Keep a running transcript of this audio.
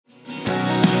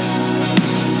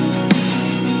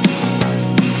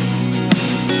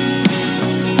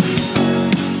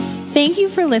Thank you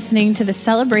for listening to the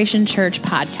Celebration Church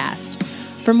podcast.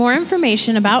 For more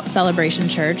information about Celebration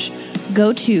Church,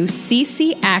 go to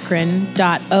ccakron.org.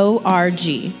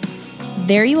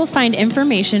 There you will find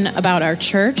information about our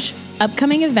church,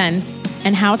 upcoming events,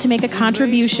 and how to make a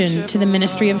contribution to the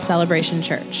ministry of Celebration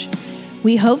Church.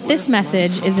 We hope this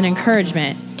message is an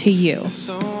encouragement to you.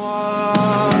 So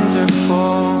wonderful.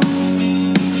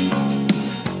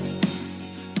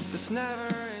 This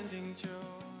never-ending joy.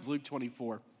 Luke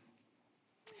 24.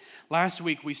 Last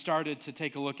week, we started to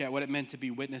take a look at what it meant to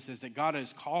be witnesses, that God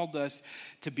has called us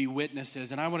to be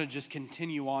witnesses. And I want to just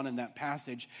continue on in that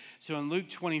passage. So in Luke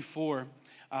 24,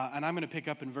 and I'm going to pick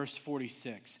up in verse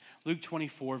 46. Luke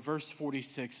 24, verse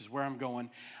 46 is where I'm going.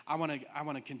 I want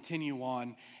to continue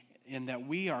on in that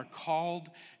we are called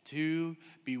to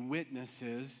be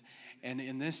witnesses, and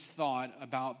in this thought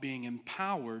about being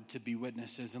empowered to be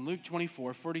witnesses. In Luke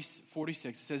 24,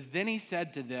 46, it says, "Then he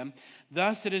said to them,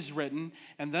 thus it is written,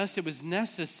 and thus it was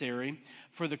necessary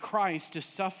for the Christ to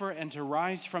suffer and to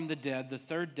rise from the dead the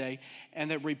third day,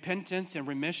 and that repentance and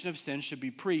remission of sins should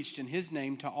be preached in his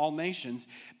name to all nations,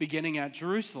 beginning at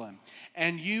Jerusalem.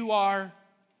 And you are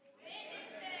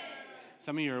witnesses."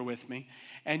 Some of you are with me.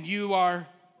 "And you are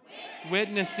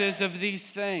witnesses of these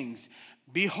things.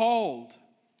 Behold,"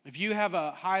 if you have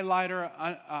a highlighter,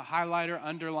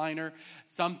 underliner,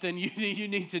 something, you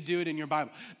need to do it in your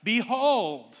Bible.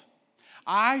 "Behold,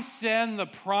 I send the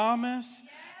promise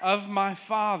of my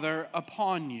Father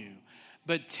upon you.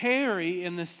 But tarry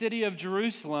in the city of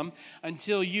Jerusalem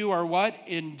until you are" what?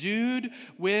 "Endued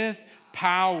with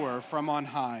power from on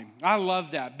high." I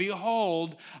love that.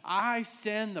 "Behold, I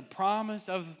send the promise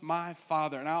of my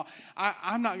Father." Now,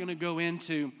 I'm not going to go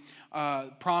into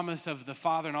promise of the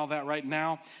Father and all that right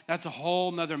now. That's a whole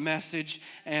nother message.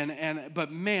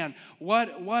 But man,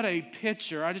 what a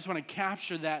picture. I just want to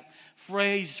capture that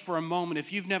phrase for a moment.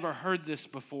 If you've never heard this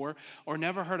before or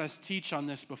never heard us teach on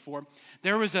this before,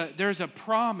 there's a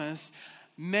promise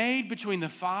made between the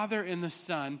Father and the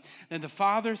Son. And the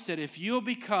Father said, if you'll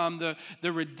become the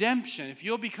redemption, if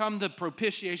you'll become the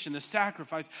propitiation, the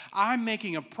sacrifice, I'm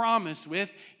making a promise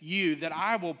with you that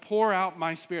I will pour out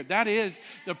my Spirit. That is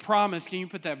the promise. Can you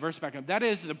put that verse back up? That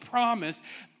is the promise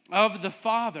of the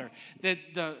Father, that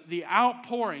the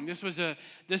outpouring.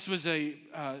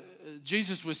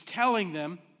 Jesus was telling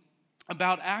them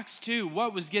about Acts 2,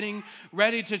 what was getting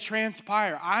ready to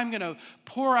transpire. I'm going to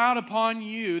pour out upon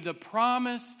you the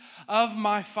promise of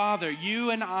my Father. You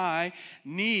and I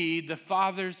need the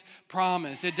Father's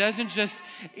promise. It doesn't just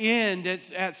end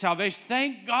at salvation.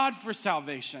 Thank God for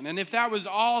salvation. And if that was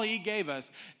all he gave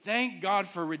us, thank God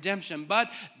for redemption.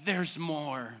 But there's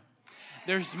more.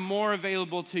 There's more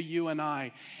available to you and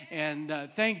I. And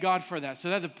thank God for that. So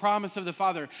that the promise of the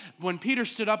Father. When Peter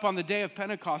stood up on the day of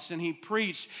Pentecost and he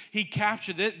preached, he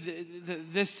captured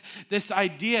this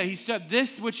idea. He said,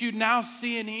 this which you now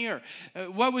see and hear.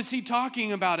 What was he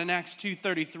talking about in Acts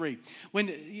 2:33? When,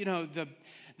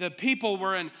 the people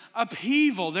were in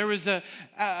upheaval. There was a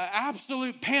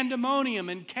absolute pandemonium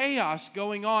and chaos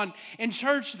going on in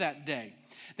church that day.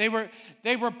 They were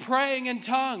praying in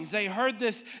tongues. They heard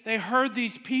this. They heard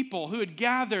these people who had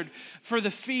gathered for the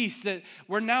feast that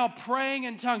were now praying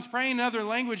in tongues, praying in other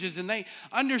languages, and they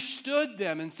understood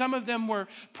them. And some of them were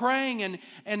praying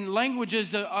in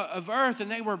languages of earth,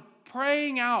 and they were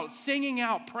praying out, singing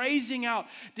out, praising out,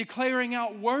 declaring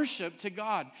out worship to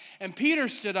God. And Peter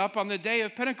stood up on the day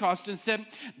of Pentecost and said,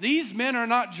 "These men are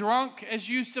not drunk as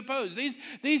you suppose." These,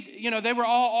 they were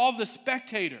all the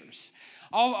spectators.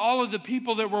 All of the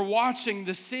people that were watching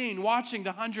the scene, watching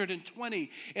the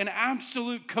 120 in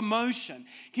absolute commotion.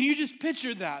 Can you just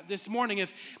picture that this morning?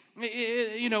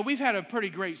 We've had a pretty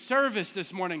great service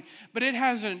this morning, but it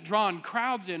hasn't drawn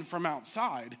crowds in from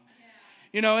outside.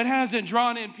 It hasn't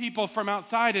drawn in people from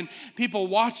outside and people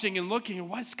watching and looking at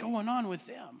what's going on with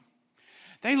them.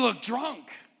 They look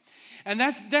drunk. And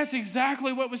that's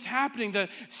exactly what was happening. The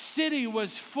city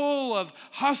was full of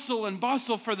hustle and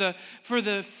bustle for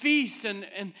the feast,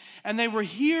 and they were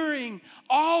hearing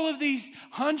all of these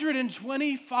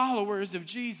 120 followers of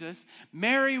Jesus.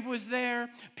 Mary was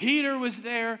there, Peter was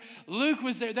there, Luke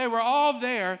was there. They were all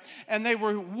there, and they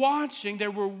were watching. They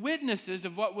were witnesses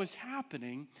of what was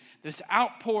happening, this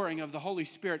outpouring of the Holy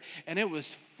Spirit, and it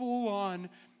was full on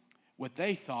what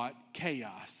they thought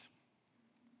chaos.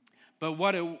 But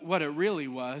what it really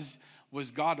was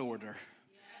God order.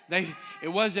 It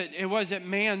wasn't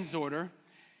man's order.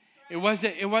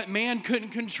 Man couldn't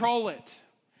control it.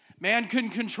 Man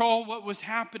couldn't control what was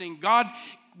happening. God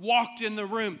walked in the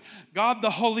room. God,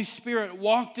 the Holy Spirit,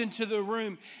 walked into the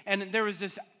room, and there was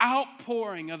this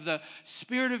outpouring of the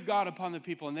Spirit of God upon the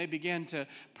people, and they began to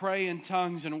pray in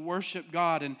tongues and worship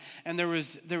God, and there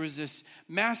was this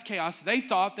mass chaos. They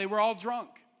thought they were all drunk.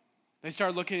 They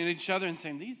started looking at each other and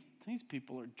saying, these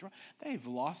people are drunk. They've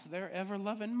lost their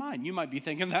ever-loving mind. You might be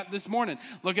thinking that this morning,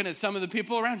 looking at some of the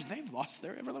people around you. They've lost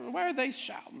their ever-loving. Why are they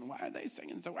shouting? Why are they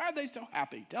singing? Why are they so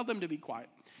happy? Tell them to be quiet.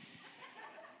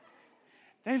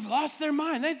 They've lost their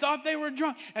mind. They thought they were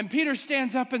drunk. And Peter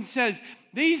stands up and says,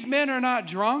 these men are not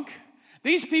drunk.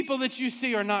 These people that you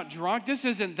see are not drunk. This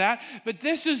isn't that. But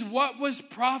this is what was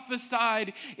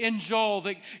prophesied in Joel,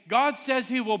 that God says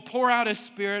he will pour out his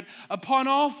Spirit upon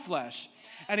all flesh.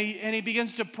 And he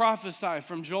begins to prophesy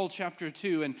from Joel chapter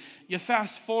 2. And you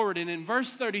fast forward, and in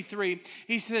verse 33,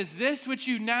 he says, this which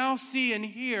you now see and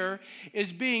hear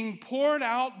is being poured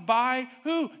out by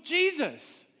who?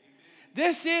 Jesus.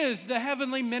 This is the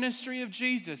heavenly ministry of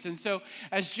Jesus. And so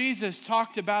as Jesus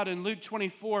talked about in Luke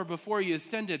 24 before he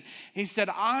ascended, he said,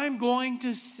 I'm going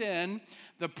to send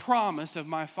the promise of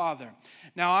my Father.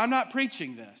 Now, I'm not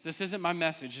preaching this. This isn't my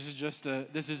message.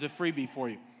 This is a freebie for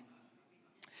you.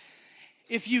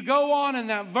 If you go on in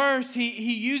that verse,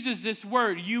 he uses this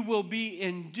word, you will be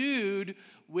endued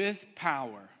with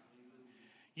power.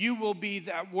 You will be,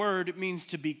 that word, it means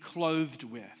to be clothed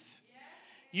with.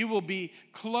 You will be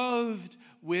clothed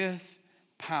with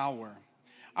power.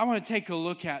 I want to take a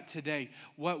look at today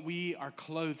what we are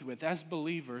clothed with. As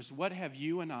believers, what have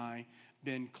you and I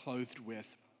been clothed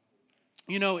with?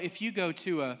 You know, if you go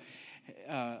to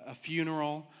a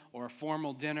funeral or a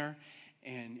formal dinner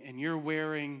and you're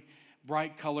wearing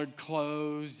bright colored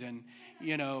clothes and,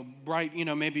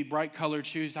 maybe bright colored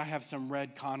shoes. I have some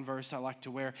red Converse I like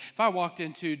to wear. If I walked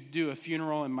in to do a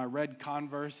funeral in my red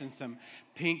Converse and some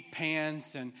pink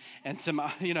pants and some,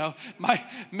 Mike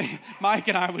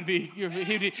and I would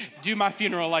he'd do my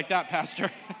funeral like that,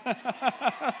 Pastor.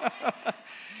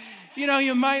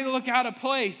 You might look out of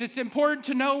place. It's important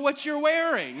to know what you're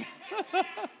wearing.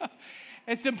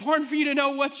 It's important for you to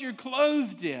know what you're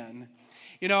clothed in.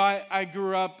 I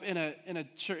grew up in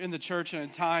the church in a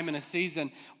time, in a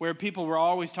season where people were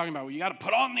always talking about, well, you got to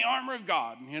put on the armor of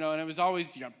God, and it was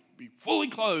always, you got to be fully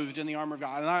clothed in the armor of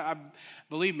God. And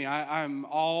believe me, I'm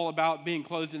all about being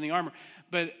clothed in the armor.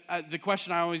 But the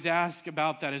question I always ask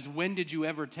about that is, when did you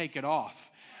ever take it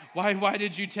off? Why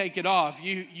did you take it off?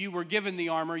 You were given the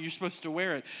armor, you're supposed to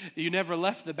wear it. You never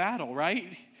left the battle,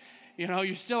 right?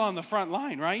 You're still on the front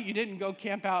line, right? You didn't go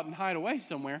camp out and hide away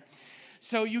somewhere.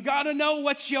 So you got to know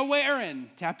what you're wearing.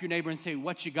 Tap your neighbor and say,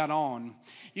 what you got on.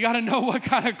 You got to know what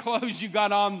kind of clothes you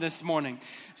got on this morning.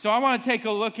 So I want to take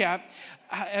a look at,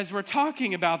 as we're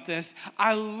talking about this,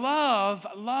 I love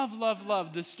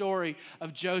the story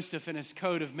of Joseph and his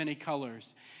coat of many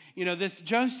colors. This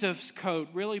Joseph's coat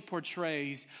really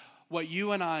portrays what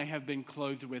you and I have been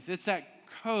clothed with. It's that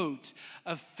coat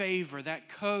of favor, that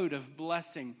coat of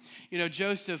blessing.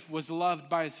 Joseph was loved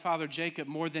by his father Jacob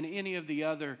more than any of the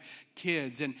other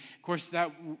kids. And of course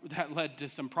that led to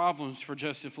some problems for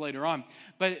Joseph later on.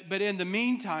 But in the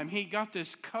meantime, he got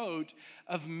this coat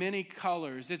of many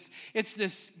colors. It's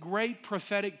this great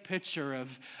prophetic picture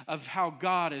of how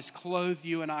God has clothed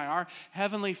you and I. Our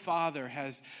Heavenly Father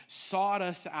has sought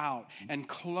us out and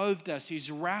clothed us.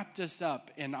 He's wrapped us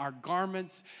up in our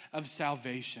garments of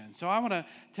salvation. So I want to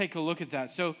take a look at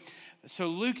that. So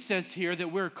Luke says here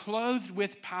that we're clothed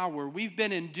with power. We've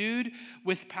been endued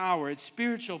with power. It's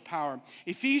spiritual power.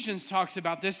 Ephesians talks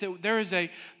about this, that there is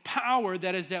a power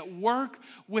that is at work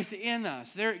within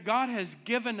us. God has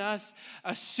given us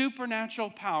a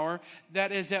supernatural power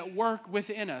that is at work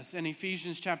within us in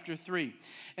Ephesians chapter 3.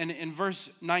 And in verse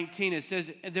 19, it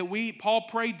says that Paul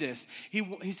prayed this.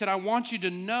 He said, I want you to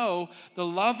know the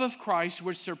love of Christ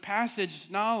which surpasses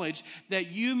knowledge,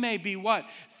 that you may be what?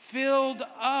 Filled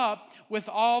up with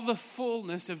all the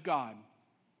fullness of God.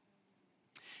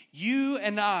 You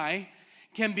and I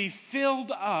can be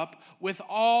filled up with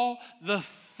all the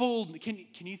fullness. Can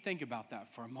you think about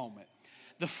that for a moment?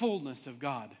 The fullness of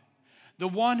God. The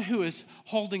one who is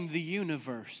holding the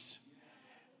universe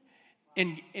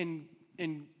in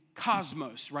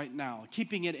cosmos right now,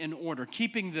 keeping it in order,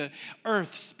 keeping the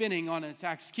earth spinning on its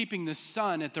axis, keeping the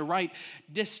sun at the right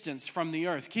distance from the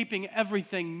earth, keeping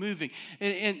everything moving,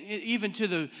 and even to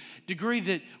the degree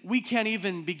that we can't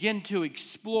even begin to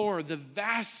explore the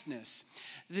vastness.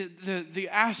 The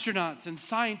astronauts and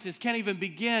scientists can't even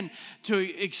begin to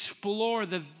explore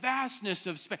the vastness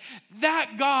of space.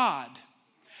 That God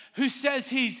who says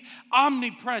he's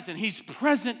omnipresent, he's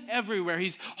present everywhere,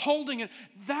 he's holding it,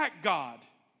 that God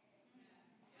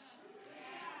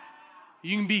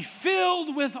You can be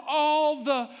filled with all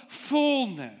the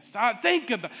fullness. I think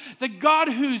about the God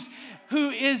who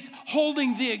is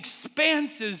holding the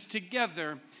expanses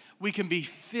together. We can be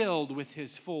filled with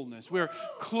his fullness. We're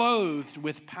clothed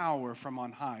with power from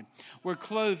on high. We're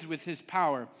clothed with his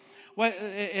power.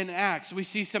 In Acts, we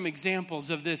see some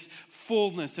examples of this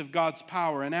fullness of God's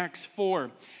power. In Acts 4,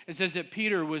 it says that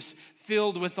Peter was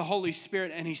filled with the Holy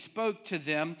Spirit and he spoke to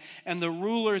them, and the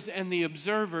rulers and the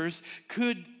observers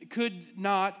could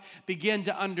not begin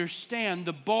to understand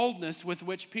the boldness with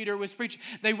which Peter was preaching.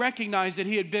 They recognized that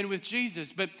he had been with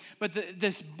Jesus, but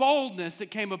this boldness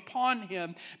that came upon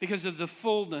him because of the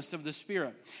fullness of the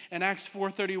Spirit. In Acts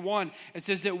 4:31, it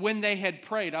says that when they had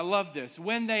prayed, I love this,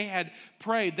 when they had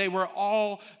prayed, they were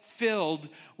all filled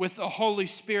with the Holy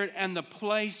Spirit and the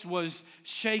place was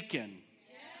shaken.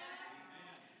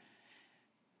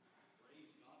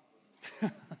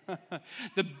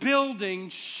 The building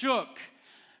shook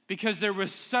because there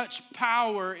was such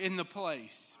power in the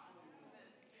place.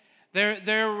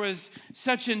 There was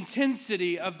such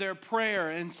intensity of their prayer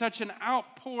and such an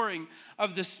outpouring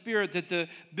of the Spirit that the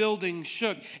building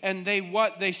shook. And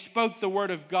they spoke the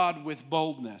word of God with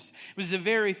boldness. It was the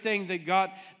very thing that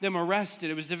got them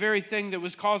arrested. It was the very thing that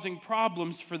was causing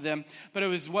problems for them. But it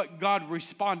was what God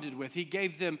responded with. He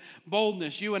gave them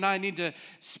boldness. You and I need to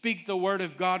speak the word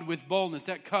of God with boldness.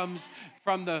 That comes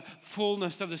from the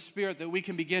fullness of the Spirit, that we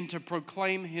can begin to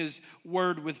proclaim his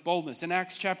word with boldness. In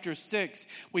Acts chapter 6,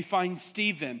 we find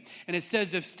Stephen. And it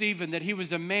says of Stephen that he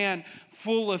was a man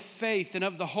full of faith and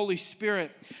of the Holy Spirit,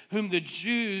 whom the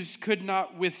Jews could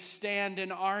not withstand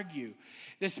and argue.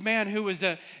 This man who was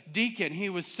a deacon, he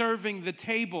was serving the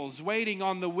tables, waiting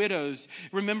on the widows.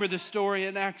 Remember the story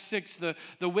in Acts 6, the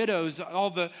widows,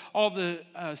 all the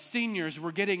seniors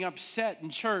were getting upset in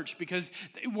church because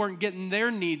they weren't getting their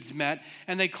needs met,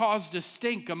 and they caused a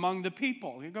stink among the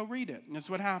people. You go read it, and that's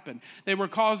what happened. They were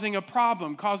causing a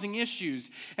problem, causing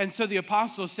issues. And so the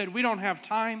apostles said, we don't have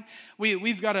time. We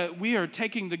are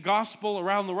taking the gospel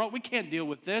around the world. We can't deal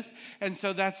with this. And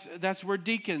so that's where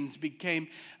deacons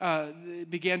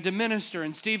began to minister,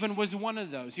 and Stephen was one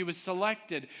of those. He was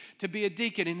selected to be a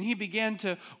deacon, and he began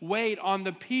to wait on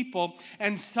the people,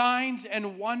 and signs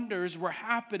and wonders were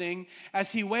happening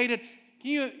as he waited.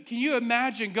 Can you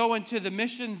imagine going to the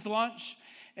missions lunch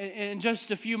in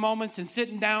just a few moments and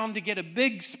sitting down to get a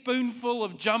big spoonful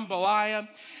of jambalaya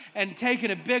and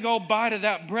taking a big old bite of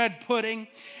that bread pudding,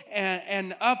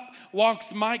 and up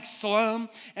walks Mike Sloan,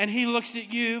 and he looks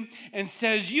at you and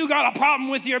says, you got a problem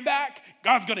with your back?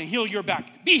 God's going to heal your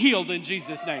back. Be healed in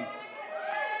Jesus' name.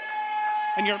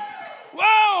 And you're,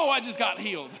 whoa, I just got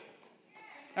healed.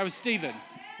 That was Stephen.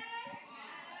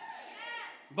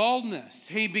 Boldness.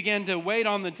 He began to wait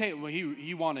on the table. Well,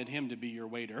 he wanted him to be your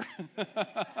waiter.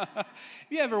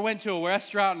 You ever went to a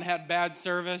restaurant and had bad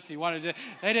service?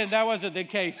 That wasn't the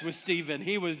case with Stephen.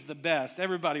 He was the best.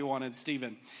 Everybody wanted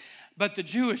Stephen. But the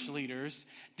Jewish leaders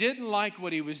didn't like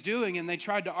what he was doing, and they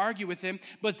tried to argue with him,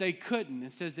 but they couldn't.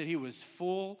 It says that he was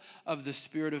full of the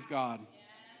Spirit of God.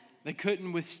 They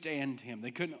couldn't withstand him.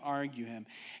 They couldn't argue him.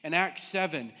 In Acts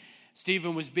 7,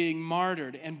 Stephen was being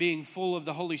martyred, and being full of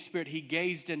the Holy Spirit, he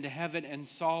gazed into heaven and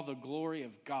saw the glory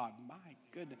of God. My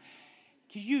goodness.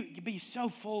 Can you be so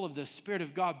full of the Spirit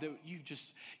of God that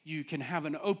you can have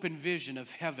an open vision of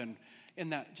heaven in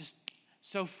that, just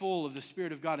so full of the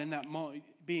Spirit of God in that moment?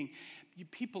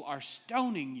 People are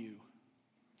stoning you.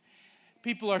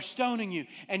 People are stoning you,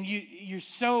 and you're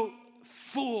so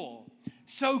full,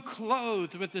 so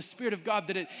clothed with the Spirit of God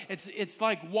that it's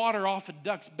like water off a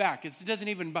duck's back. It doesn't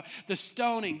even, the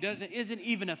stoning isn't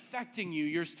even affecting you.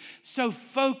 You're so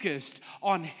focused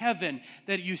on heaven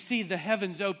that you see the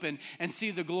heavens open and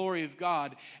see the glory of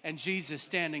God and Jesus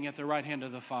standing at the right hand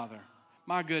of the Father.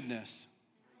 My goodness.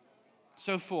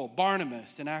 So full.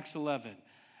 Barnabas in Acts 11.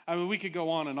 I mean, we could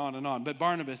go on and on and on, but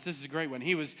Barnabas, this is a great one.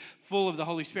 He was full of the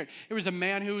Holy Spirit. He was a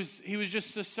man he was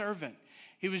just a servant.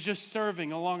 He was just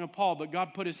serving along with Paul, but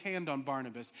God put his hand on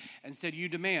Barnabas and said, you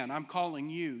demand, I'm calling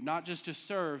you, not just to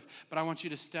serve, but I want you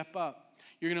to step up.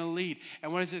 You're going to lead.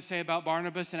 And what does it say about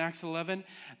Barnabas in Acts 11?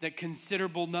 That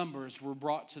considerable numbers were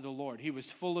brought to the Lord. He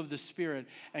was full of the Spirit,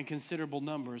 and considerable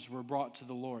numbers were brought to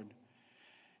the Lord,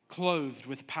 clothed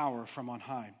with power from on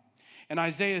high. In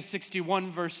Isaiah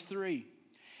 61, verse 3,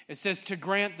 it says to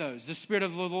grant those, the Spirit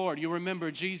of the Lord. You remember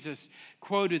Jesus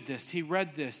quoted this. He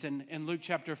read this in Luke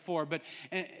chapter 4. But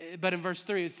in verse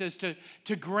 3 it says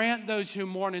to grant those who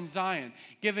mourn in Zion,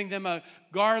 giving them a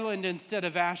garland instead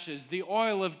of ashes, the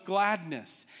oil of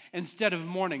gladness instead of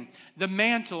mourning, the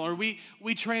mantle, or we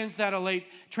translate that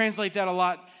a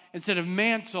lot instead of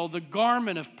mantle, the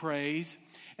garment of praise,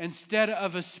 instead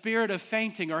of a spirit of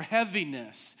fainting or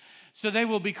heaviness. So they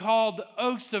will be called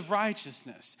oaks of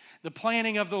righteousness, the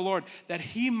planting of the Lord, that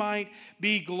he might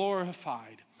be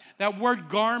glorified. That word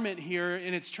garment here,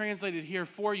 and it's translated here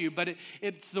for you, but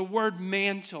it's the word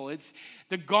mantle. It's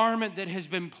the garment that has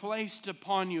been placed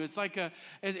upon you. It's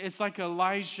like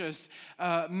Elijah's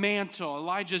mantle.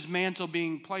 Elijah's mantle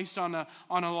being placed on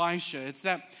Elisha.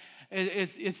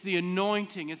 It's the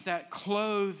anointing. It's that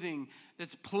clothing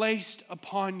that's placed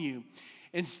upon you.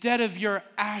 Instead of your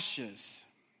ashes,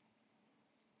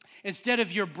 instead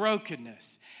of your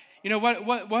brokenness. You know,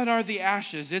 what are the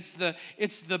ashes? It's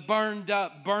the burned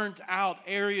up, burnt out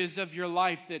areas of your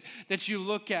life that you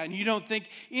look at and you don't think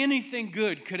anything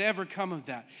good could ever come of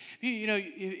that. You know,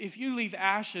 if you leave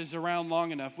ashes around long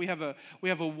enough, we have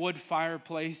a wood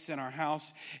fireplace in our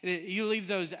house. You leave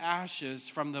those ashes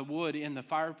from the wood in the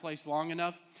fireplace long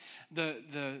enough,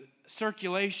 the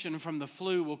circulation from the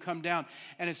flue will come down,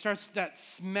 and that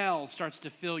smell starts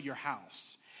to fill your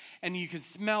house. And you can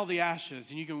smell the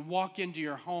ashes, and you can walk into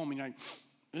your home, and you're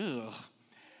like, ugh,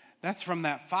 that's from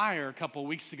that fire a couple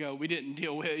weeks ago we didn't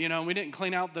deal with. You know, we didn't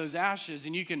clean out those ashes,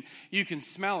 and you can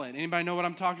smell it. Anybody know what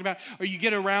I'm talking about? Or you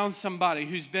get around somebody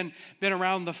who's been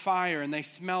around the fire, and they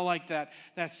smell like that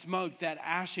smoke, that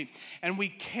ashy. And we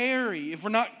carry, if we're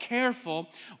not careful,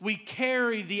 we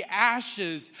carry the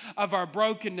ashes of our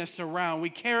brokenness around.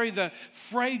 We carry the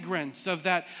fragrance of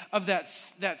that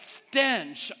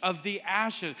stench of the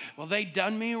ashes. Well, they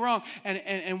done me wrong.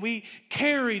 And we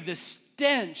carry the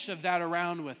stench of that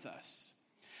around with us.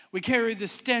 We carry the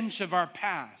stench of our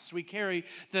past. We carry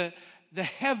the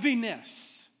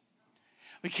heaviness.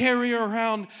 We carry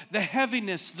around the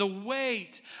heaviness, the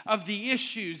weight of the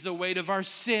issues, the weight of our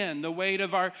sin, the weight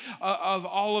of of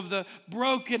all of the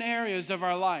broken areas of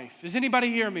our life. Does anybody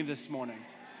hear me this morning?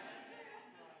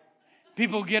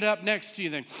 People get up next to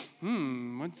you and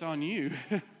think, what's on you?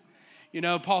 You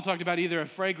know, Paul talked about either a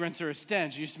fragrance or a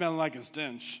stench. You smell like a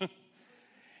stench.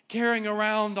 Carrying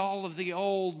around all of the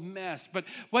old mess. But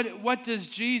what does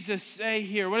Jesus say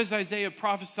here? What is Isaiah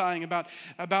prophesying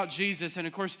about Jesus? And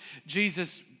of course,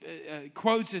 Jesus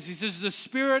quotes this. He says, the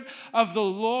Spirit of the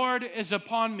Lord is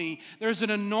upon me. There's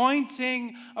an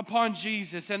anointing upon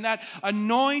Jesus, and that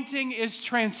anointing is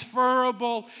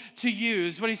transferable to you,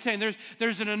 is what he's saying.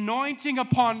 There's an anointing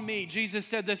upon me. Jesus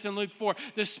said this in Luke 4.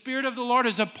 The Spirit of the Lord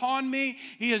is upon me.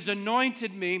 He has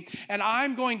anointed me, and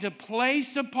I'm going to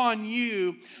place upon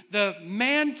you the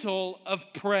mantle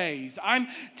of praise. I'm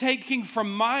taking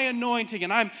from my anointing,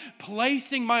 and I'm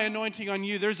placing my anointing on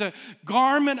you. There's a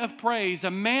garment of praise, a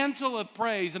mantle of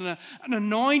praise, and an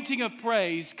anointing of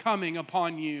praise coming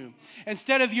upon you.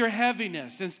 Instead of your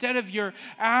heaviness, instead of your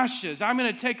ashes, I'm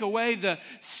going to take away the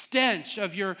stench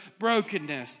of your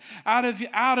brokenness. Out of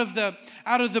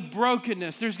the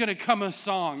brokenness, there's going to come a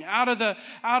song. Out of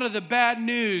the bad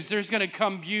news, there's going to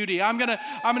come beauty. I'm going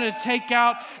to take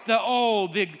out the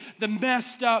old, the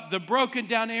messed up, the broken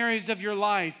down areas of your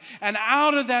life, and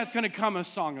out of that's going to come a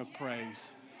song of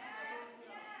praise.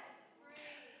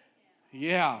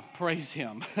 Yeah, praise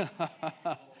him.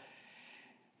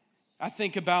 I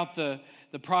think about the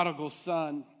prodigal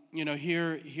son. You know,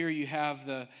 here you have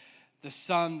the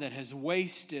son that has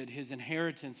wasted his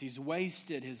inheritance. He's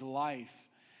wasted his life.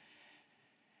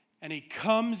 And he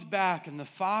comes back, and the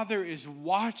father is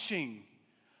watching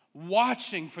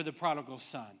for the prodigal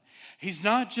son. He's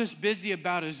not just busy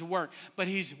about his work, but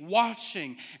he's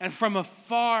watching. And from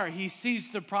afar, he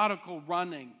sees the prodigal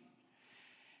running.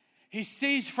 He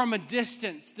sees from a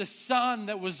distance the son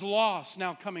that was lost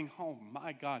now coming home.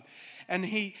 My God. And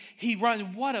he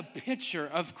runs. What a picture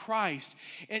of Christ.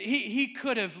 And he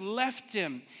could have left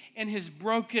him in his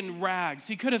broken rags.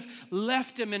 He could have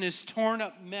left him in his torn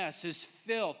up mess, his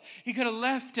filth. He could have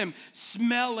left him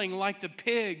smelling like the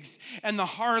pigs and the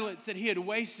harlots that he had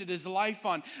wasted his life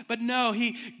on. But no,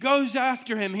 he goes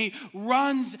after him. He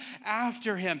runs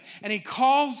after him. And he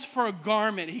calls for a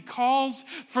garment. He calls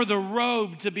for the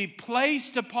robe to be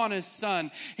placed upon his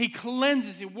son. He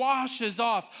cleanses, he washes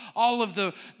off all of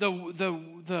the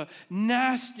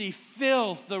nasty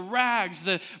filth, the rags,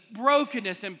 the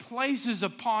brokenness, and places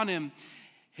upon him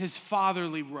his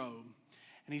fatherly robe.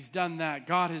 And he's done that.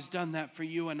 God has done that for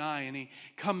you and I. And he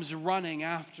comes running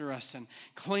after us and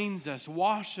cleans us,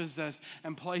 washes us,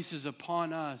 and places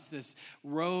upon us this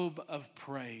robe of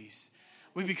praise.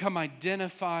 We become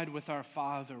identified with our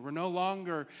Father. We're no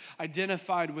longer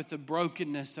identified with the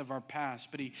brokenness of our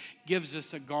past, but he gives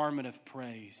us a garment of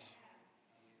praise.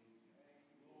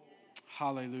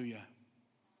 Hallelujah.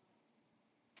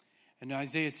 And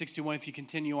Isaiah 61, if you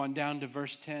continue on down to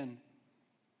verse 10,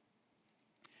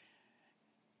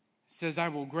 it says, I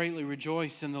will greatly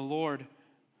rejoice in the Lord.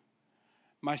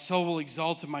 My soul will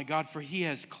exalt in my God, for he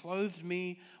has clothed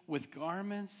me with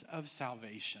garments of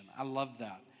salvation. I love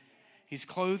that. He's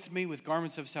clothed me with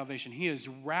garments of salvation. He has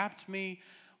wrapped me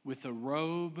with a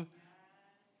robe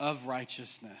of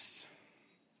righteousness.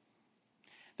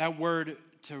 That word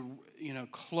to,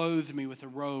 clothe me with a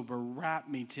robe or wrap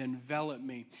me, to envelop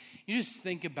me. You just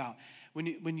think about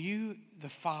when you, the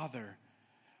father,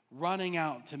 running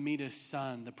out to meet his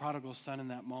son, the prodigal son in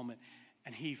that moment,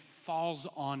 and he falls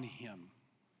on him.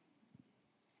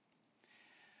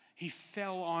 He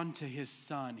fell onto his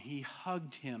son. He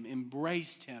hugged him,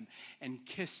 embraced him, and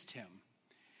kissed him.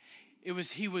 He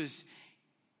was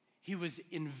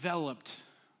enveloped.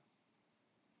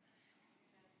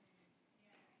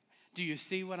 Do you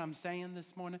see what I'm saying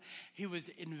this morning? He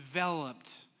was enveloped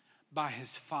by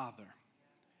his father.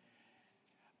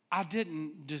 I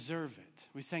didn't deserve it.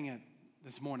 We sang it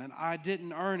this morning. I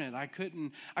didn't earn it. I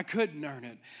couldn't earn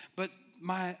it. But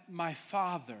my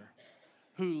father,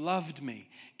 who loved me,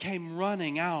 came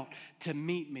running out to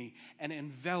meet me and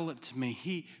enveloped me.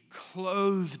 He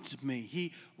clothed me.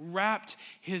 He wrapped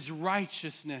his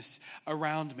righteousness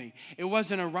around me. It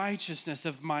wasn't a righteousness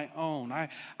of my own.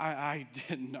 I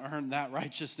didn't earn that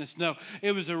righteousness. No,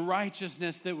 it was a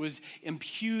righteousness that was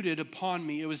imputed upon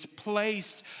me. It was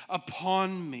placed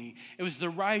upon me. It was the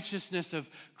righteousness of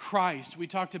Christ. We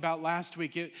talked about last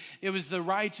week. It was the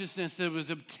righteousness that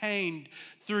was obtained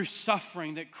through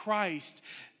suffering, that Christ,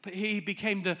 he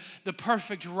became the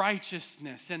perfect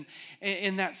righteousness. And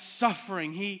in that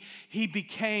suffering, he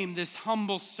became this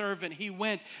humble servant. He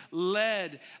went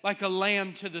led like a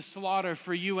lamb to the slaughter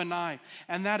for you and I.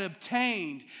 And that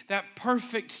obtained that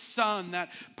perfect son, that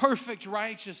perfect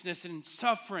righteousness and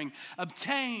suffering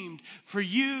obtained for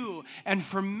you and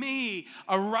for me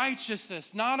a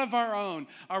righteousness not of our own,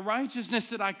 a righteousness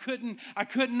that I couldn't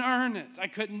earn it. I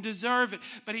couldn't deserve it.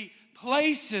 But he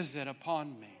places it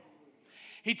upon me.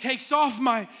 He takes off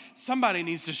somebody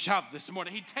needs to shout this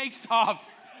morning. He takes off,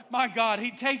 my God, he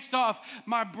takes off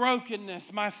my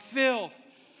brokenness, my filth,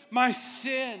 my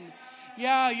sin.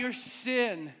 Yeah, your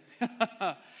sin.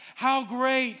 How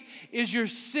great is your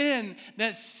sin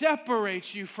that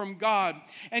separates you from God.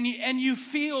 And you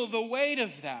feel the weight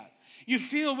of that. You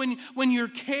feel when you're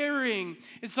carrying,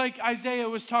 it's like Isaiah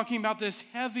was talking about this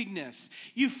heaviness.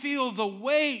 You feel the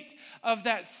weight of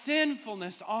that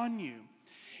sinfulness on you.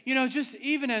 Just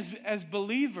even as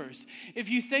believers,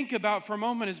 if you think about for a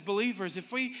moment as believers,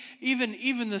 if we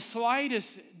even the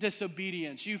slightest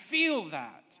disobedience, you feel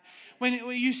that. When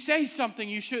you say something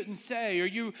you shouldn't say, or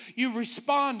you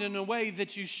respond in a way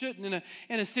that you shouldn't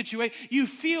in a situation, you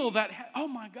feel that, oh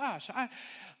my gosh,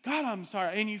 God, I'm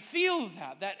sorry. And you feel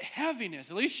that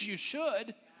heaviness. At least you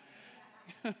should.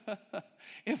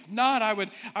 If not,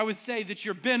 I would say that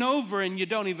you're bent over and you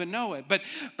don't even know it. But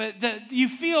you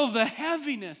feel the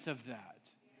heaviness of that.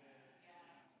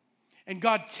 And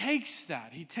God takes that.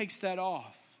 He takes that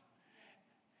off.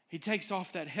 He takes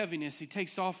off that heaviness. He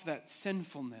takes off that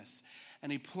sinfulness.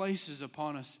 And he places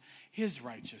upon us his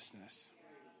righteousness.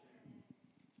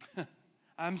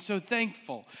 I'm so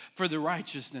thankful for the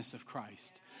righteousness of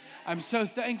Christ. I'm so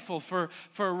thankful for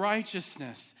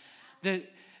righteousness that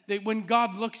when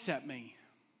God looks at me,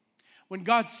 when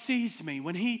God sees me,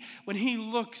 when he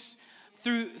looks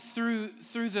through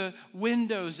the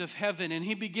windows of heaven and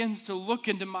he begins to look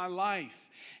into my life,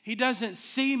 he doesn't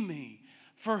see me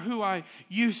for who I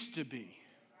used to be.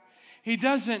 He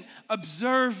doesn't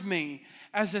observe me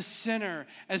as a sinner,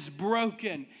 as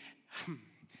broken.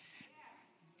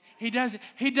 He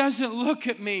doesn't look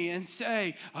at me and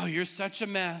say, "Oh, you're such a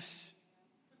mess."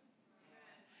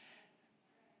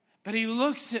 But he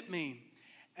looks at me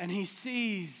and he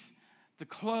sees the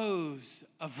clothes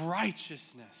of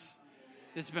righteousness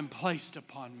that's been placed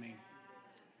upon me.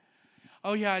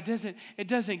 Oh yeah, it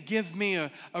doesn't give me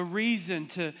a reason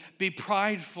to be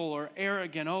prideful or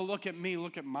arrogant. Oh, look at me,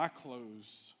 look at my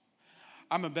clothes.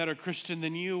 I'm a better Christian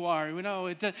than you are.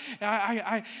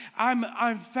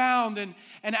 I'm found in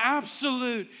an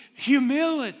absolute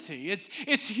humility.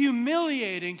 It's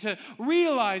humiliating to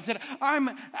realize that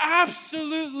I'm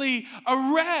absolutely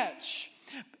a wretch.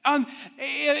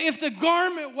 If the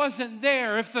garment wasn't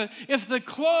there, if the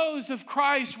clothes of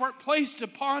Christ weren't placed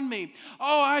upon me,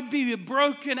 I'd be a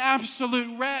broken,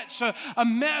 absolute wretch, a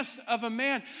mess of a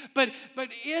man. But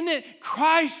in it,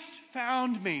 Christ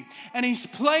found me, and he's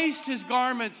placed his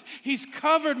garments. He's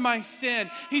covered my sin.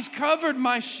 He's covered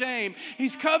my shame.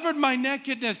 He's covered my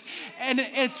nakedness, and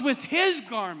it's with his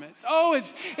garments.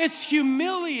 It's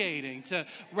humiliating to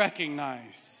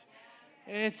recognize.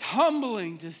 It's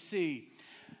humbling to see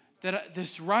that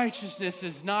this righteousness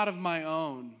is not of my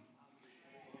own.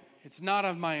 It's not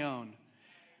of my own.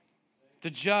 the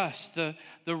just, the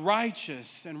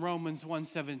righteous, in Romans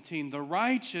 1:17, the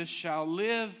righteous shall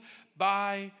live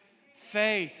by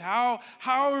faith. How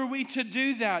are we to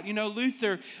do that? You know,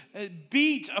 Luther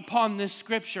beat upon this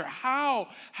scripture. How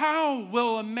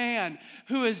will a man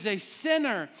who is a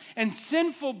sinner and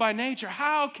sinful by nature,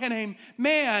 how can a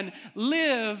man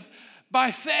live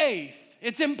by faith?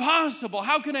 It's impossible.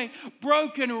 How can a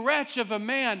broken wretch of a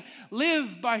man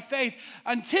live by faith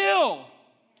until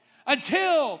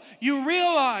you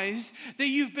realize that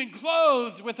you've been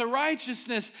clothed with a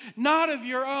righteousness not of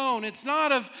your own. It's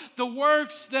not of the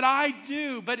works that I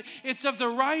do, but it's of the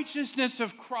righteousness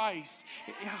of Christ.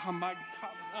 Oh my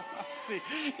God.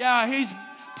 Yeah, He's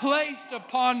placed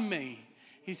upon me.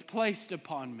 He's placed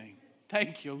upon me.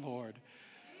 Thank you, Lord.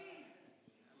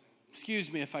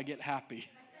 Excuse me if I get happy.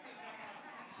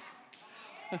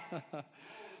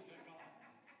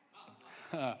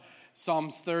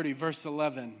 Psalms 30, verse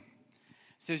 11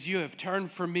 says, you have turned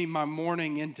for me my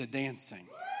mourning into dancing.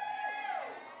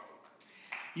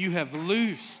 You have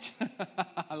loosed.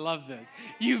 I love this.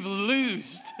 You've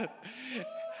loosed.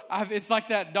 It's like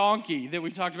that donkey that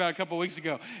we talked about a couple weeks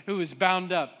ago who was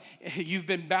bound up. You've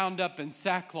been bound up in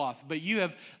sackcloth, but you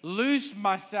have loosed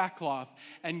my sackcloth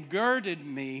and girded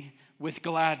me with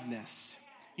gladness.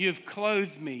 You have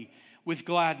clothed me with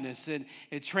gladness. And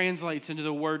it translates into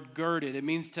the word girded. It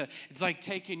means it's like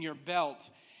taking your belt.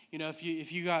 You know, if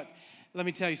you got, let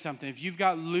me tell you something. If you've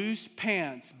got loose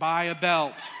pants, buy a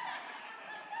belt.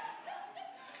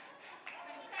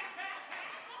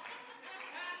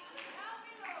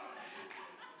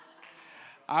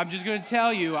 I'm just going to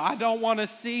tell you, I don't want to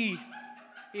see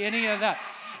any of that.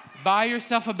 Buy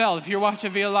yourself a belt. If you're watching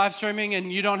via live streaming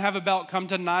and you don't have a belt, come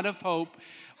to Night of Hope.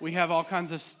 We have all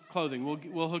kinds of clothing.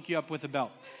 We'll hook you up with a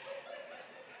belt.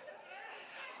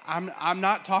 I'm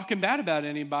not talking bad about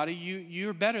anybody.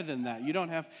 You're better than that.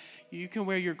 You can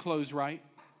wear your clothes right.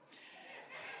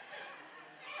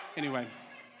 Anyway.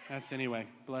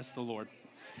 Bless the Lord.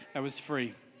 That was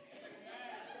free.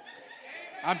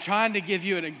 I'm trying to give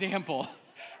you an example.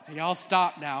 Y'all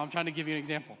stop now. I'm trying to give you an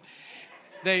example.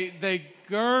 They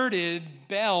girded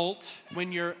belt.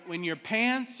 When your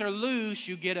pants are loose,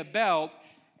 you get a belt,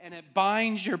 and it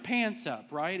binds your pants up,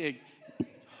 right? It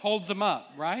holds them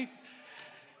up, right?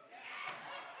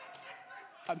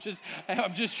 I'm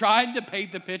just trying to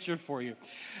paint the picture for you.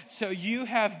 So you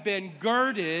have been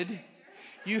girded.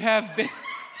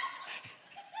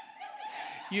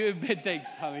 Thanks,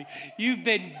 Tommy. You've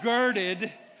been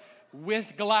girded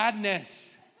with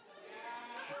gladness.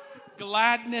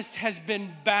 Gladness has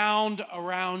been bound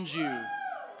around you.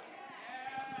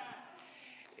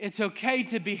 It's okay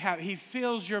to be happy. He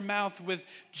fills your mouth with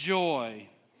joy.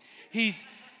 He's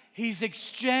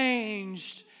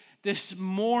exchanged this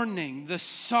mourning, the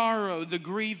sorrow, the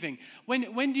grieving.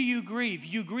 When do you grieve?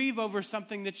 You grieve over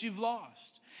something that you've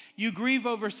lost. You grieve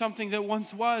over something that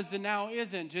once was and now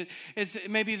isn't.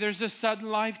 Maybe there's a sudden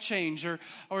life change, or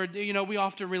we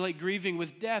often relate grieving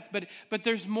with death, but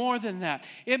there's more than that.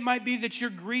 It might be that you're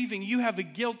grieving. You have a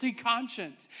guilty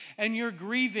conscience, and you're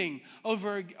grieving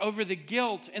over the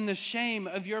guilt and the shame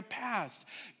of your past.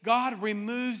 God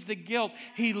removes the guilt.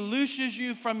 He looses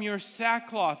you from your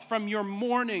sackcloth, from your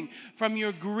mourning, from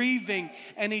your grieving,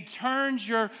 and He turns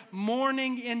your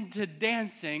mourning into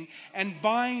dancing and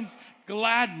binds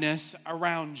gladness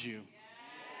around you.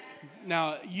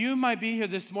 Now, you might be here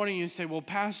this morning and you say, well,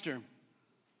 Pastor,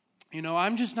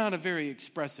 I'm just not a very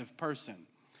expressive person.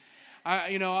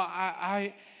 I'm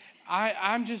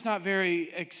just not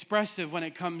very expressive when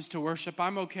it comes to worship.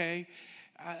 I'm okay.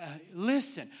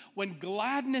 Listen, when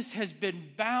gladness has been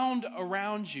bound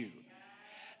around you,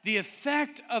 the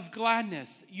effect of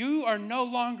gladness, you are no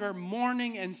longer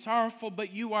mourning and sorrowful,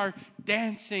 but you are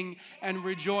dancing and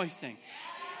rejoicing.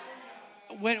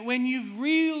 When you've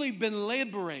really been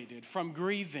liberated from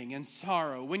grieving and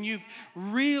sorrow, when you've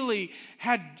really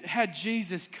had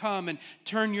Jesus come and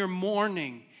turn your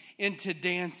mourning into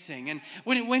dancing, and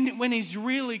when He's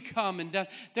really come and done,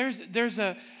 there's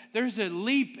a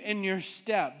leap in your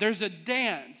step. There's a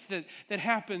dance that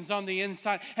happens on the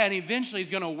inside, and eventually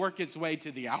it's going to work its way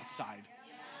to the outside.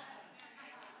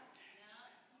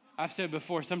 I've said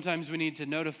before, sometimes we need to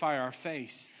notify our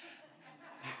face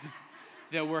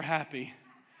that we're happy.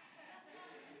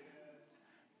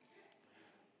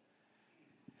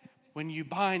 When you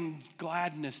bind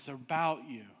gladness about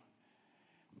you,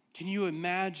 can you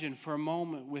imagine for a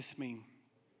moment with me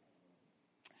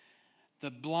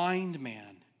the blind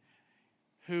man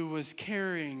who was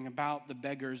carrying about the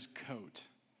beggar's coat?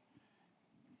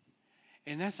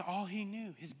 And that's all he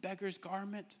knew, his beggar's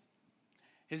garment,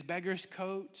 his beggar's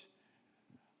coat.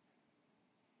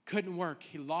 couldn't work.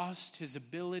 He lost his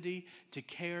ability to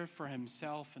care for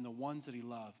himself and the ones that he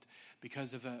loved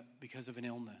because of an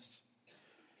illness.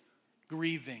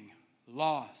 Grieving,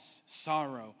 loss,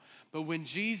 sorrow. But when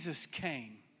Jesus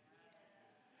came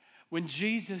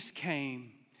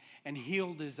and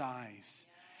healed his eyes,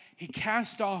 he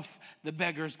cast off the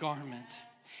beggar's garment.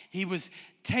 He was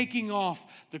taking off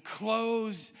the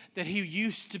clothes that he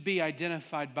used to be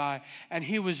identified by, and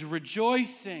he was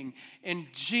rejoicing in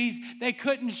Jesus. They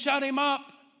couldn't shut him up.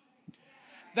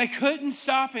 They couldn't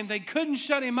stop him. They couldn't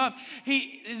shut him up.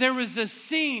 There was a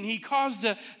scene. He caused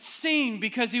a scene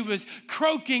because he was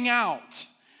croaking out.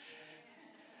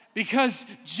 Because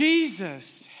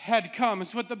Jesus had come.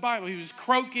 It's what the Bible, he was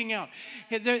croaking out.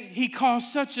 He caused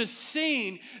such a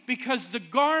scene because the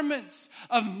garments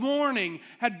of mourning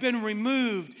had been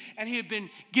removed and he had been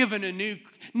given a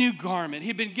new garment. He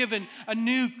had been given a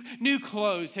new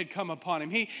clothes had come upon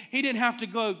him. He didn't have to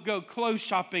go clothes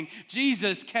shopping.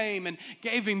 Jesus came and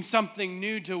gave him something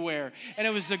new to wear. And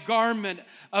it was the garment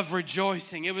of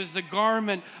rejoicing. It was the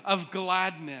garment of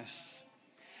gladness.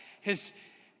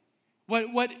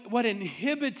 What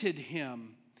inhibited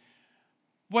him,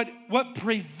 what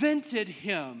prevented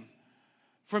him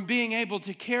from being able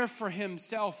to care for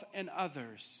himself and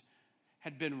others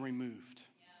had been removed.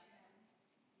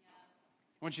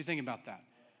 I want you to think about that.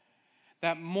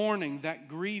 That mourning, that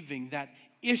grieving, that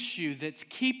issue that's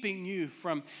keeping you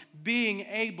from being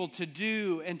able to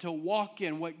do and to walk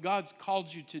in what God's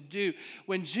called you to do.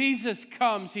 When Jesus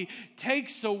comes, he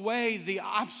takes away the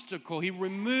obstacle. He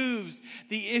removes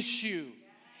the issue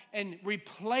and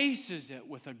replaces it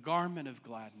with a garment of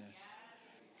gladness.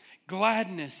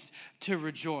 Gladness to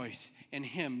rejoice in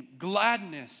him.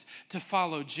 Gladness to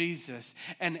follow Jesus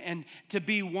and to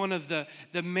be one of the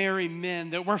merry men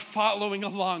that were following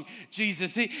along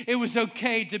Jesus. It was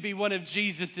okay to be one of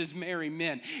Jesus's merry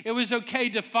men. It was okay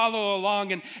to follow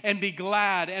along and be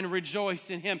glad and rejoice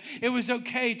in him. It was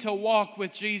okay to walk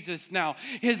with Jesus now.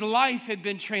 His life had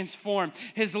been transformed.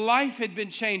 His life had been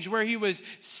changed. Where he was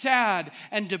sad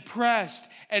and depressed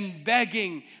and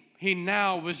begging, he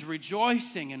now was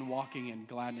rejoicing and walking in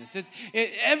gladness.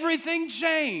 Everything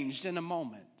changed in a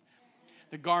moment.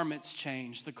 The garments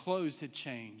changed. The clothes had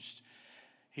changed.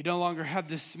 He no longer had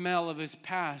the smell of his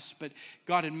past, but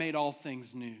God had made all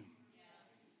things new.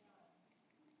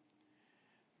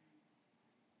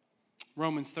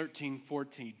 Romans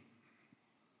 13:14.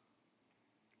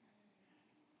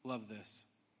 Love this.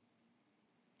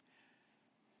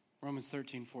 Romans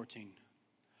 13:14.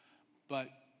 But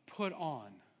put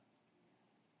on.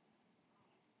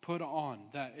 Put on.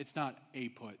 That it's not a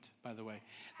put, by the way.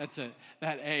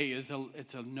 That A is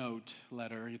it's a note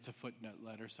letter. It's a footnote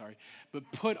letter, sorry.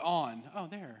 But put on. Oh,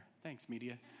 there. Thanks,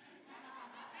 media.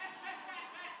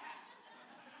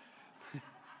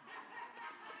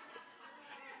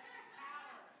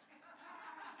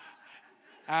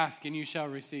 Ask and you shall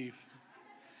receive.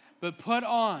 But put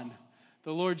on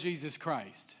the Lord Jesus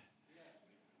Christ.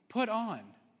 Put on.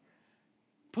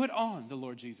 Put on the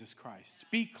Lord Jesus Christ.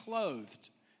 Be clothed.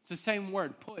 It's the same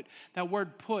word, put. That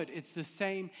word put, it's the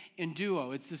same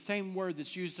enduo. It's the same word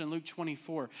that's used in Luke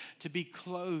 24. To be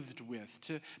clothed with,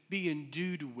 to be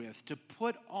endued with, to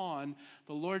put on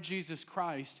the Lord Jesus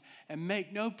Christ and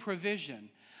make no provision.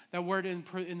 That word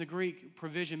in the Greek,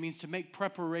 provision, means to make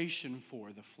preparation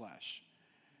for the flesh.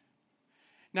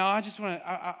 Now,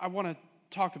 I want to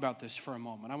talk about this for a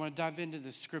moment. I want to dive into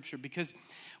this scripture because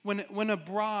when a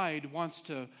bride wants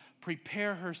to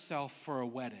prepare herself for a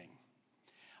wedding,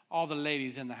 all the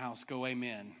ladies in the house go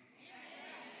amen.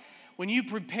 When you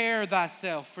prepare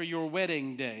thyself for your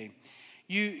wedding day,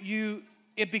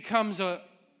 it becomes a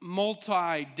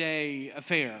multi-day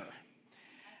affair.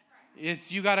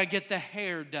 You got to get the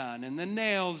hair done and the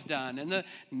nails done and the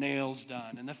nails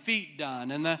done and the feet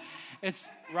done and it's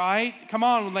right. Come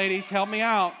on, ladies, help me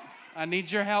out. I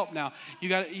need your help now.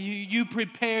 You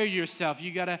prepare yourself.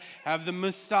 You got to have the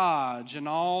massage and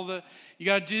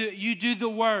you do the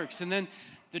works, and then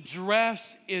the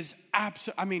dress is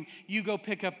you go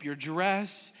pick up your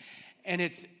dress and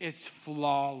it's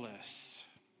flawless.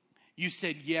 You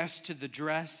said yes to the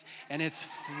dress and it's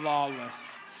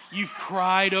flawless. You've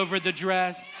cried over the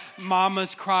dress.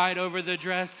 Mama's cried over the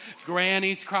dress.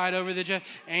 Granny's cried over the dress.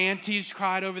 Auntie's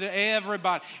cried over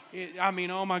everybody.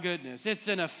 Oh my goodness. It's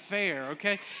an affair,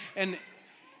 okay? And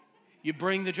you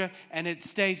bring the dress, and it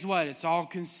stays what? It's all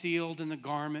concealed in the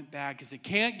garment bag because it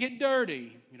can't get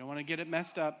dirty. You don't want to get it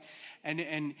messed up.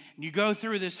 And you go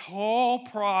through this whole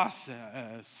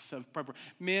process of preparation.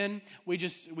 Men, we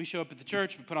show up at the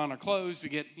church, we put on our clothes, we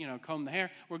get, comb the hair,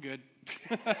 we're good.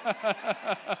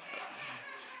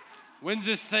 When's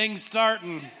this thing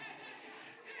starting?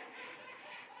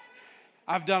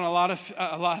 I've done a lot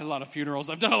of funerals.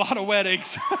 I've done a lot of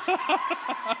weddings.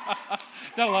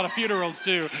 Done a lot of funerals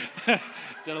too.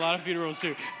 Done a lot of funerals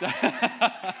too.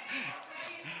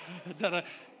 Done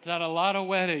a lot of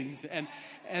weddings, and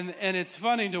it's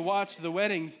funny to watch the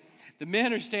weddings. The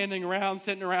men are standing around,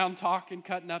 sitting around, talking,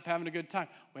 cutting up, having a good time.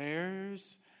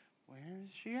 Where's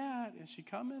she at? Is she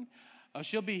coming? Oh,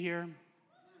 she'll be here.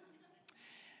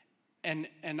 And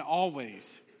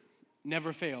always,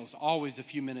 never fails, always a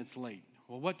few minutes late.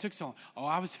 Well, what took so long? Oh,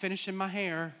 I was finishing my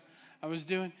hair. I was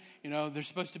doing, they're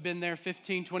supposed to have been there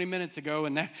 15, 20 minutes ago,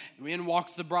 and in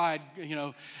walks the bride,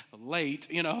 late,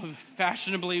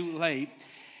 fashionably late,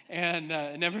 and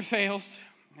it never fails.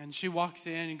 And she walks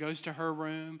in and goes to her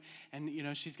room, and,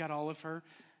 she's got all of her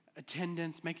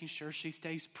attendants making sure she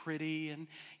stays pretty, and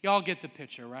y'all get the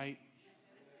picture, right?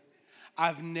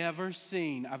 I've never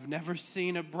seen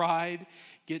a bride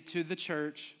get to the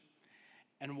church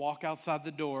and walk outside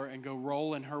the door and go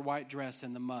roll in her white dress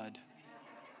in the mud.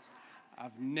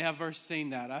 I've never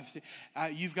seen that.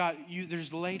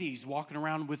 There's ladies walking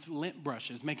around with lint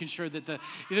brushes, making sure that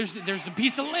there's a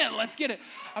piece of lint. Let's get it.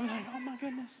 I'm like, oh my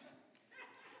goodness,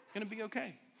 it's gonna be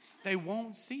okay. They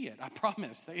won't see it. I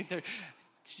promise.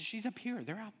 She's up here.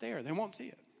 They're out there. They won't see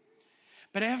it.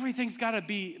 But everything's got to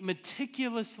be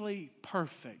meticulously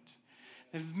perfect.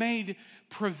 They've made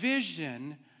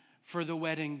provision for the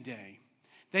wedding day.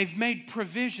 They've made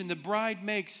provision. The bride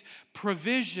makes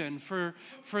provision for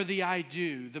the I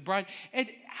do. The bride,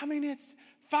 it's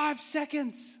 5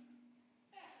 seconds.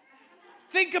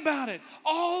 Think about it.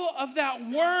 All of that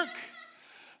work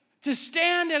to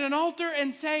stand at an altar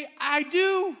and say, I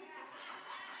do.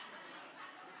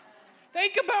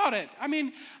 Think about it.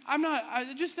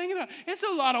 Just thinking about it. It's a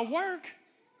lot of work.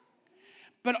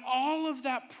 But all of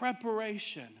that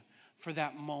preparation for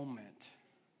that moment,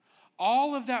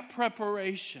 all of that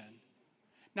preparation.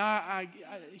 Now, I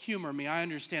humor me. I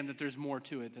understand that there's more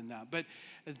to it than that. But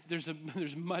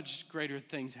there's much greater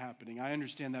things happening. I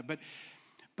understand that.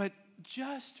 But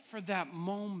just for that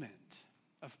moment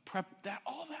of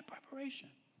all that preparation.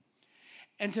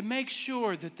 And to make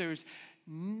sure that there's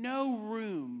no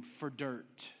room for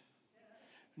dirt.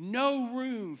 No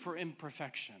room for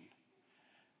imperfection.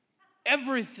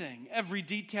 Everything, every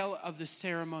detail of the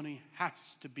ceremony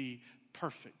has to be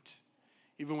perfect.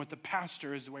 Even what the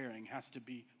pastor is wearing has to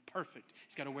be perfect.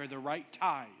 He's got to wear the right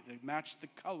tie that match the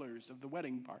colors of the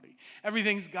wedding party.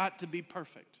 Everything's got to be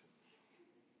perfect.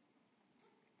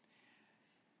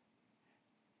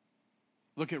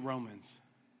 Look at Romans.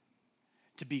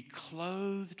 To be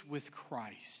clothed with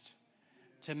Christ,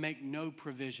 to make no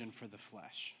provision for the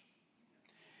flesh.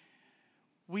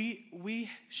 We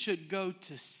should go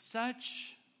to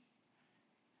such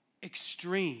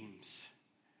extremes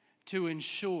to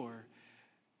ensure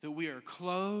that we are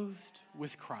clothed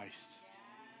with Christ,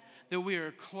 that we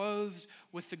are clothed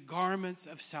with the garments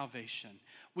of salvation.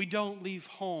 We don't leave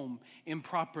home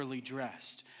improperly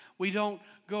dressed. We don't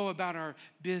go about our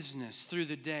business through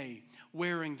the day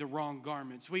wearing the wrong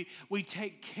garments. We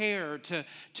take care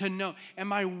to know,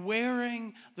 am I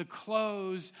wearing the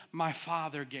clothes my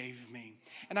Father gave me?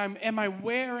 And am I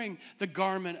wearing the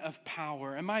garment of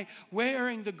power? Am I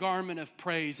wearing the garment of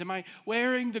praise? Am I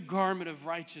wearing the garment of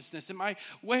righteousness? Am I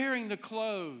wearing the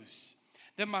clothes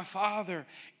that my Father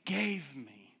gave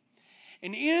me?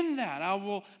 And in that, I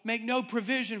will make no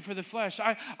provision for the flesh.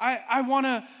 I want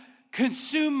to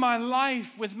consume my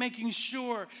life with making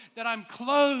sure that I'm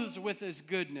clothed with His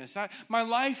goodness. My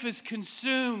life is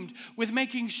consumed with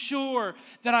making sure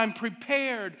that I'm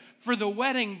prepared for the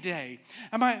wedding day.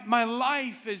 And my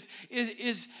life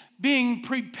is being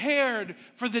prepared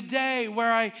for the day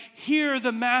where I hear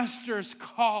the Master's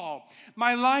call.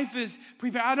 My life is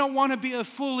prepared. I don't want to be a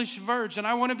foolish virgin.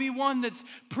 I want to be one that's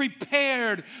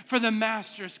prepared for the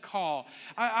Master's call.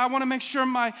 I want to make sure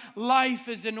my life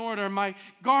is in order. My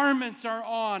garments are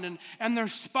on and they're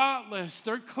spotless.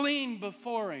 They're clean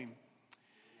before Him.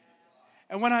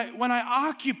 And when I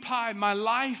occupy my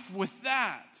life with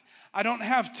that, I don't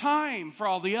have time for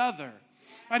all the other.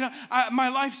 My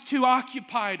life's too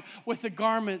occupied with the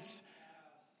garments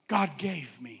God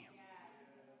gave me.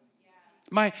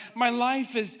 My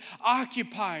life is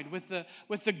occupied with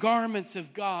the garments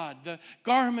of God, the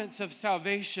garments of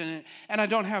salvation, and I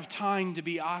don't have time to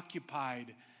be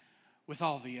occupied with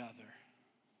all the other.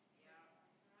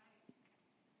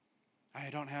 I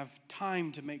don't have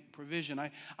time to make provision.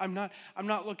 I'm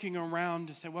not looking around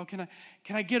to say, well, can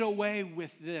I get away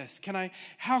with this?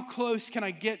 How close can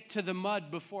I get to the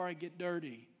mud before I get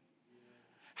dirty?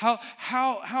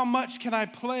 How much can I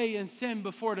play in sin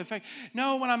before it affects?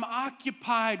 No, when I'm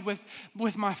occupied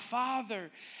with my Father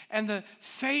and the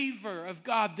favor of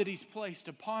God that He's placed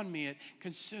upon me, it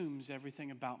consumes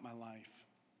everything about my life.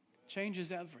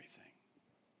 Changes everything.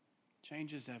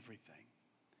 Changes everything.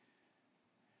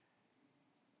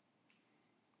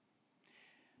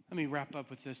 Let me wrap up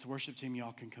with this. The worship team,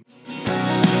 y'all can come.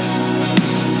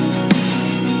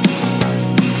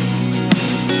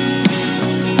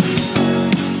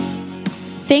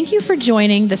 Thank you for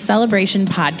joining the Celebration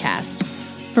Podcast.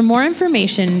 For more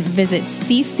information, visit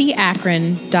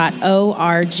ccakron.org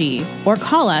or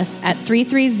call us at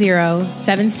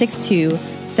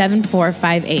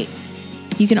 330-762-7458.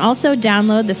 You can also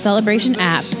download the Celebration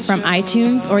app from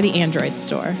iTunes or the Android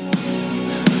store.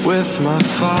 With my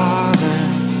Father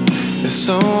is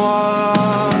so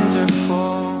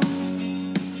wonderful.